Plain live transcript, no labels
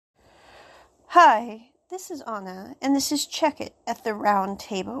Hi, this is Anna, and this is Check It at the Round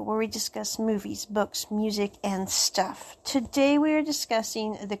Table, where we discuss movies, books, music, and stuff. Today we are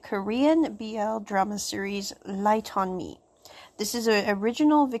discussing the Korean BL drama series Light on Me. This is an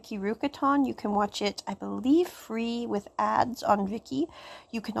original Viki Rukathon. You can watch it, I believe, free with ads on Viki.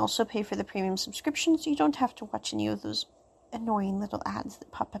 You can also pay for the premium subscription, so you don't have to watch any of those annoying little ads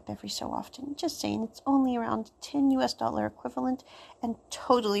that pop up every so often. Just saying, it's only around $10 equivalent and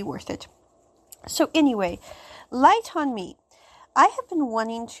totally worth it. So anyway, Light on Me. I have been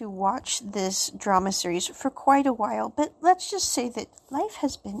wanting to watch this drama series for quite a while, but let's just say that life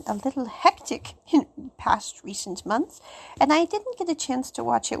has been a little hectic in past recent months, and I didn't get a chance to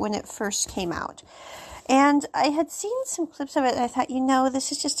watch it when it first came out. And I had seen some clips of it, and I thought,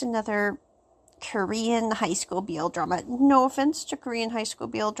 this is just another Korean high school BL drama. No offense to Korean high school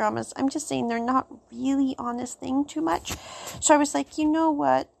BL dramas. I'm just saying they're not really on this thing too much. So I was like, you know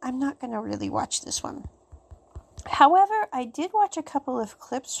what? I'm not going to really watch this one. However, I did watch a couple of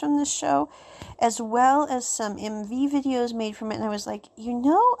clips from the show, as well as some MV videos made from it, and I was like,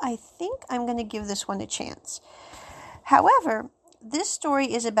 I think I'm going to give this one a chance. However, this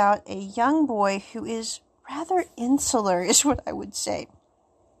story is about a young boy who is rather insular, is what I would say.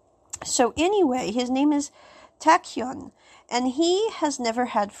 So anyway, his name is Taekyun, and he has never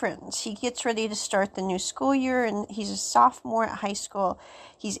had friends. He gets ready to start the new school year, and he's a sophomore at high school.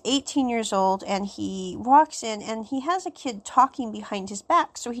 He's 18 years old, and he walks in, and he has a kid talking behind his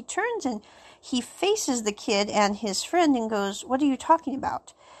back. So he turns and he faces the kid and his friend and goes, "What are you talking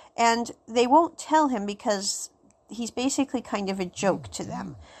about?" And they won't tell him because he's basically kind of a joke to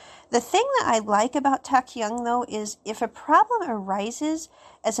them. The thing that I like about Taekyung, though, is if a problem arises,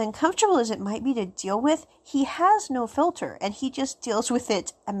 as uncomfortable as it might be to deal with, he has no filter, and he just deals with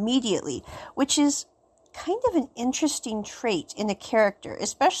it immediately, which is kind of an interesting trait in a character,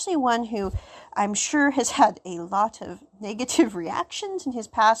 especially one who I'm sure has had a lot of negative reactions in his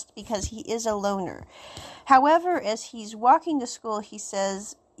past because he is a loner. However, as he's walking to school, he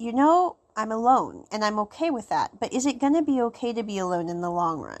says, I'm alone, and I'm okay with that, but is it going to be okay to be alone in the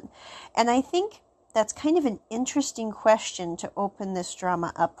long run? And I think that's kind of an interesting question to open this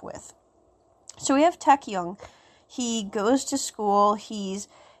drama up with. So we have Taekyung. He goes to school. He's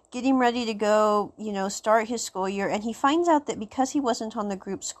getting ready to go, start his school year. And he finds out that because he wasn't on the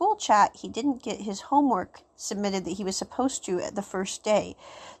group school chat, he didn't get his homework submitted that he was supposed to at the first day.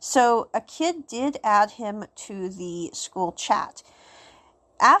 So a kid did add him to the school chat.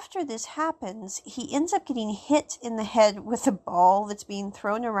 After this happens, he ends up getting hit in the head with a ball that's being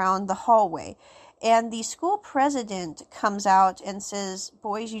thrown around the hallway. And the school president comes out and says,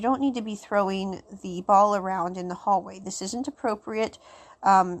 "Boys, you don't need to be throwing the ball around in the hallway. This isn't appropriate.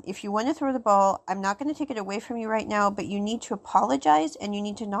 If you want to throw the ball, I'm not going to take it away from you right now, but you need to apologize and you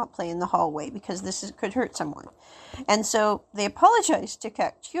need to not play in the hallway because could hurt someone." And so they apologize to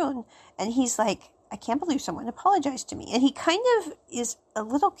Taekyun, and he's like, "I can't believe someone apologized to me." And he kind of is a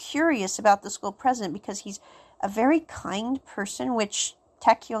little curious about the school president because he's a very kind person, which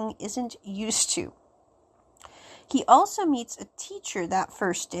Taekyung isn't used to. He also meets a teacher that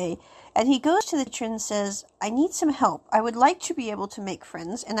first day, and he goes to the teacher and says, "I need some help. I would like to be able to make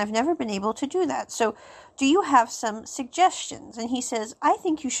friends, and I've never been able to do that. So do you have some suggestions?" And he says, "I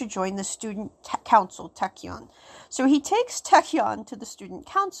think you should join the student council, Taekyun." So he takes Taekyun to the student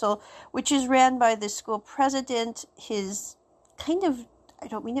council, which is ran by the school president, his kind of, I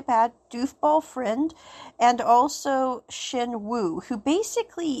don't mean it bad, doofball friend, and also Shin Woo, who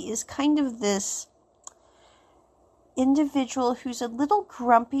basically is kind of this individual who's a little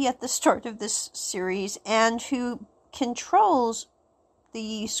grumpy at the start of this series and who controls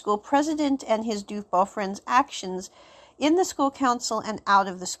the school president and his doofball friend's actions in the school council and out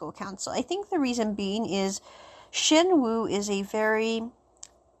of the school council. I think the reason being is Shin Woo is a very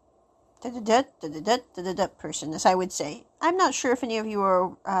person, as I would say. I'm not sure if any of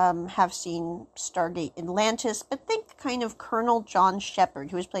you have seen Stargate Atlantis, but think kind of Colonel John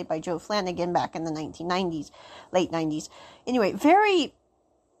Shepard, who was played by Joe Flanagan back in the 1990s, late 90s. Anyway,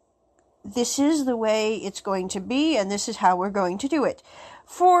 this is the way it's going to be, and this is how we're going to do it.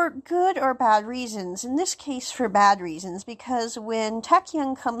 For good or bad reasons. In this case, for bad reasons, because when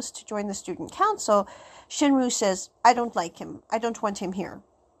Taekyung comes to join the student council, Shinwoo says, "I don't like him. I don't want him here."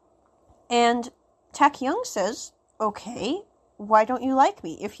 And Taekyung says, "Okay, why don't you like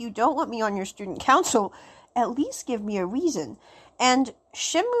me? If you don't want me on your student council, at least give me a reason." And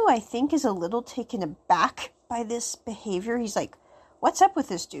Shinwoo, I think, is a little taken aback by this behavior. He's like, "What's up with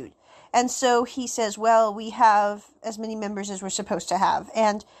this dude?" And so he says, "Well, we have as many members as we're supposed to have."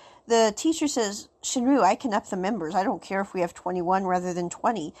 And the teacher says, Shinru, I can up the members. I don't care if we have 21 rather than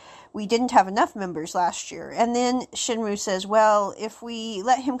 20. We didn't have enough members last year. And then Shinru says, well, if we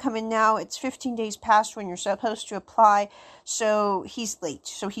let him come in now, it's 15 days past when you're supposed to apply, so he's late,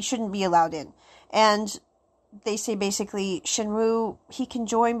 so he shouldn't be allowed in. And they say basically, Shinru, he can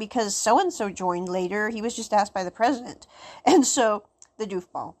join because so-and-so joined later. He was just asked by the president. And so the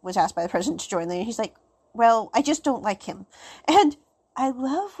doofball was asked by the president to join later. He's like, well, I just don't like him. And I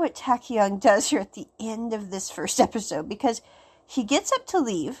love what Taekyung does here at the end of this first episode, because he gets up to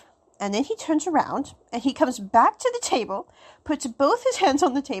leave, and then he turns around, and he comes back to the table, puts both his hands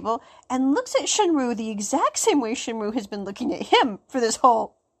on the table, and looks at Shinru the exact same way Shinru has been looking at him for this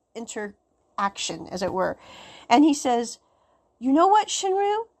whole interaction, as it were. And he says, you know what,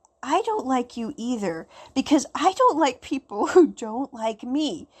 Shinru? I don't like you either, because I don't like people who don't like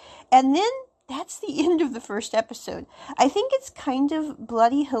me. And then that's the end of the first episode. I think it's kind of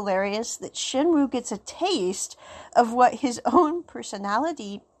bloody hilarious that Shinru gets a taste of what his own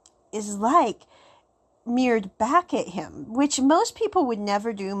personality is like mirrored back at him, which most people would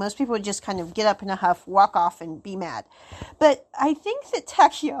never do. Most people would just kind of get up in a huff, walk off, and be mad. But I think that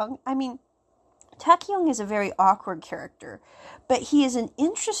Taekyung is a very awkward character, but he is an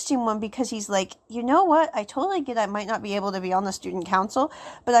interesting one because he's like, you know what? I totally get I might not be able to be on the student council,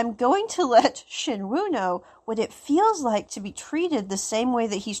 but I'm going to let Shinru know what it feels like to be treated the same way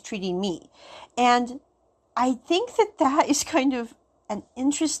that he's treating me. And I think that that is kind of an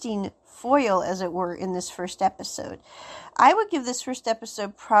interesting foil, as it were, in this first episode. I would give this first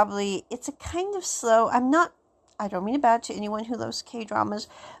episode probably, it's a kind of slow, I don't mean it bad to anyone who loves K-dramas,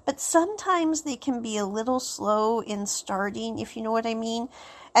 but sometimes they can be a little slow in starting, if you know what I mean.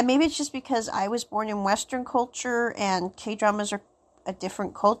 And maybe it's just because I was born in Western culture and K-dramas are a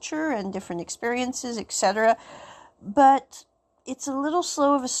different culture and different experiences, etc. But it's a little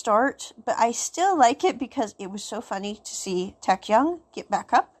slow of a start, but I still like it because it was so funny to see Taekyung get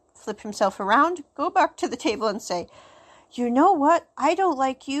back up, flip himself around, go back to the table and say, you know what? I don't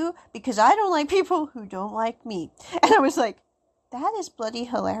like you because I don't like people who don't like me. And I was like, that is bloody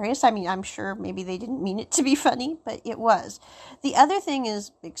hilarious. I mean, I'm sure maybe they didn't mean it to be funny, but it was. The other thing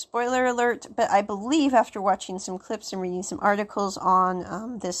is, big spoiler alert, but I believe after watching some clips and reading some articles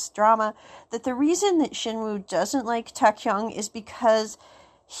on this drama, that the reason that Shinru doesn't like Taekyung is because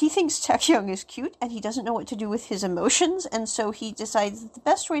he thinks Taekyung is cute and he doesn't know what to do with his emotions. And so he decides that the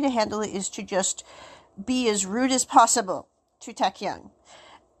best way to handle it is to just be as rude as possible to Taekyung.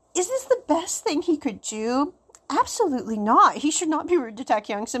 Is this the best thing he could do? Absolutely not. He should not be rude to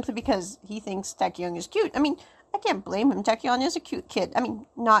Taekyung simply because he thinks Taekyung is cute. I mean, I can't blame him. Taekyung is a cute kid. I mean,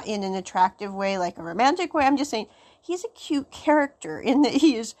 not in an attractive way, like a romantic way. I'm just saying he's a cute character in that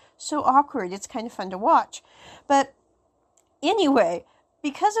he is so awkward. It's kind of fun to watch. But anyway,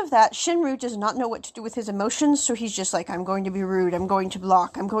 because of that, Shinru does not know what to do with his emotions, so he's just like, I'm going to be rude, I'm going to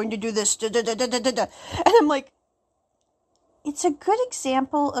block, I'm going to do this, da-da-da-da-da-da. And I'm like, it's a good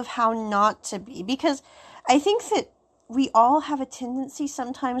example of how not to be, because I think that we all have a tendency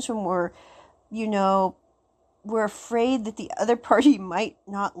sometimes when we're afraid that the other party might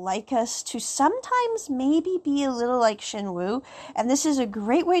not like us to sometimes maybe be a little like Shinru, and this is a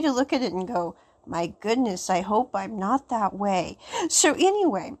great way to look at it and go, my goodness, I hope I'm not that way. So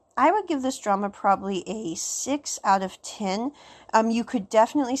anyway, I would give this drama probably a 6 out of 10. You could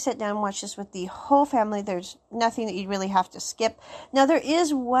definitely sit down and watch this with the whole family. There's nothing that you'd really have to skip. Now, there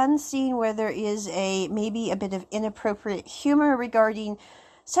is one scene where there is maybe a bit of inappropriate humor regarding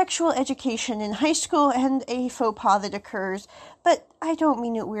sexual education in high school and a faux pas that occurs, but I don't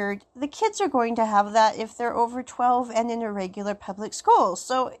mean it weird. The kids are going to have that if they're over 12 and in a regular public school,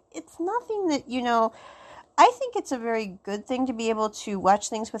 so it's nothing that, I think it's a very good thing to be able to watch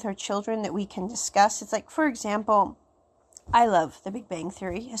things with our children that we can discuss. It's like, for example, I love The Big Bang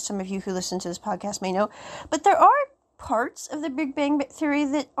Theory, as some of you who listen to this podcast may know, but there are parts of the Big Bang Theory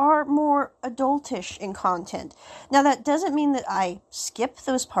that are more adultish in content. Now, that doesn't mean that I skip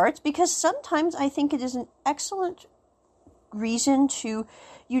those parts, because sometimes I think it is an excellent reason to,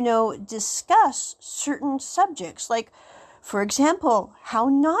 discuss certain subjects. Like, for example, how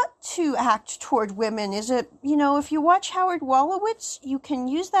not to act toward women. If you watch Howard Wolowitz, you can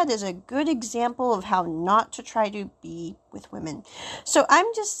use that as a good example of how not to try to be with women. So I'm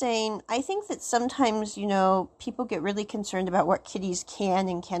just saying, I think that sometimes, people get really concerned about what kiddies can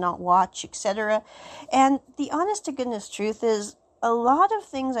and cannot watch, etc. And the honest to goodness truth is, a lot of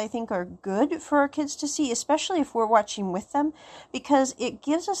things I think are good for our kids to see, especially if we're watching with them, because it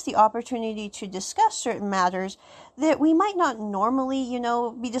gives us the opportunity to discuss certain matters that we might not normally,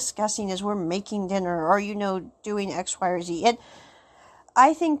 be discussing as we're making dinner or, doing X, Y, or Z. And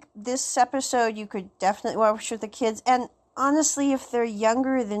I think this episode you could definitely watch with the kids. And honestly, if they're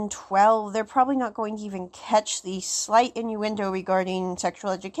younger than 12, they're probably not going to even catch the slight innuendo regarding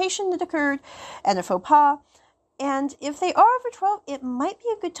sexual education that occurred and a faux pas. And if they are over 12, it might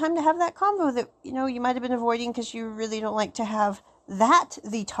be a good time to have that convo that, you might have been avoiding because you really don't like to have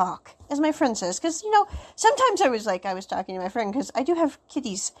the talk, as my friend says. Because, sometimes I was talking to my friend because I do have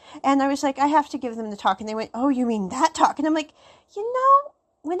kitties. And I was like, I have to give them the talk. And they went, oh, you mean that talk? And I'm like,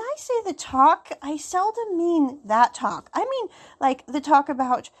 when I say the talk, I seldom mean that talk. I mean, like, the talk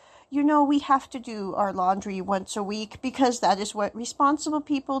about, we have to do our laundry once a week because that is what responsible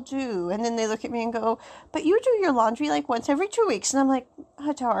people do. And then they look at me and go, but you do your laundry like once every 2 weeks. And I'm like,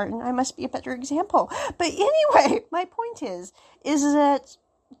 oh, darn, I must be a better example. But anyway, my point is that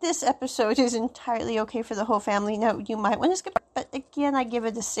this episode is entirely okay for the whole family. Now, you might want to skip it, but again, I give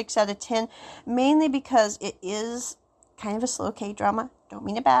it a 6 out of 10, mainly because it is kind of a slow K-drama. Don't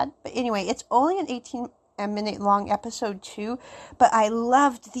mean it bad. But anyway, it's only an 18-minute long episode too, but I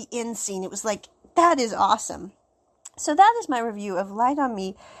loved the end scene. It was like, that is awesome. So that is my review of Light on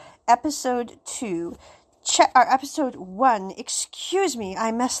Me, episode 2. Episode 1. Excuse me,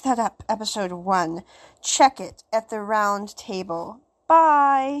 I messed that up. Episode 1. Check it at the round table.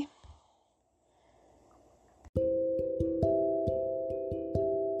 Bye.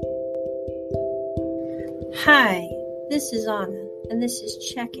 Hi, this is Anna, and this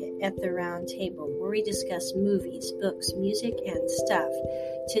is Check It at the Round Table, where we discuss movies, books, music, and stuff.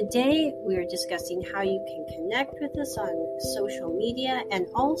 Today, we are discussing how you can connect with us on social media and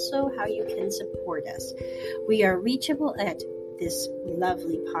also how you can support us. We are reachable at this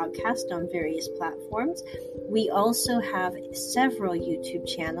lovely podcast on various platforms. We also have several YouTube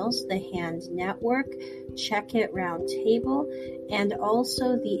channels, The Hand Network, Check It Round Table, and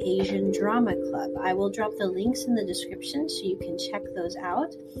also the Asian Drama Club. I will drop the links in the description so you can check those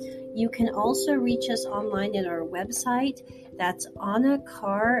out. You can also reach us online at our website. That's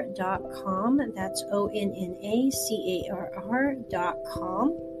onnacarr.com. That's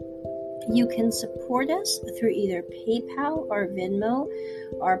ONNACARR.com. You can support us through either PayPal or Venmo.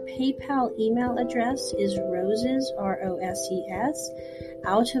 Our PayPal email address is roses, R-O-S-E-S,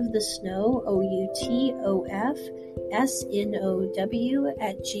 out of the snow, OUTOF, SNOW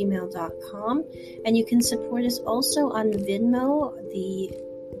 @gmail.com. And you can support us also on Venmo.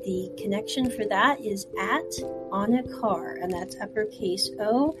 The connection for that is at Anna Carr, and that's uppercase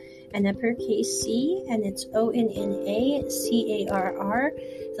O and uppercase C, and it's ONNACARR.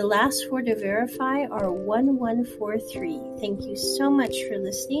 The last four to verify are 1143. Thank you so much for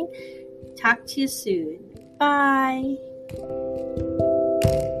listening. Talk to you soon. Bye.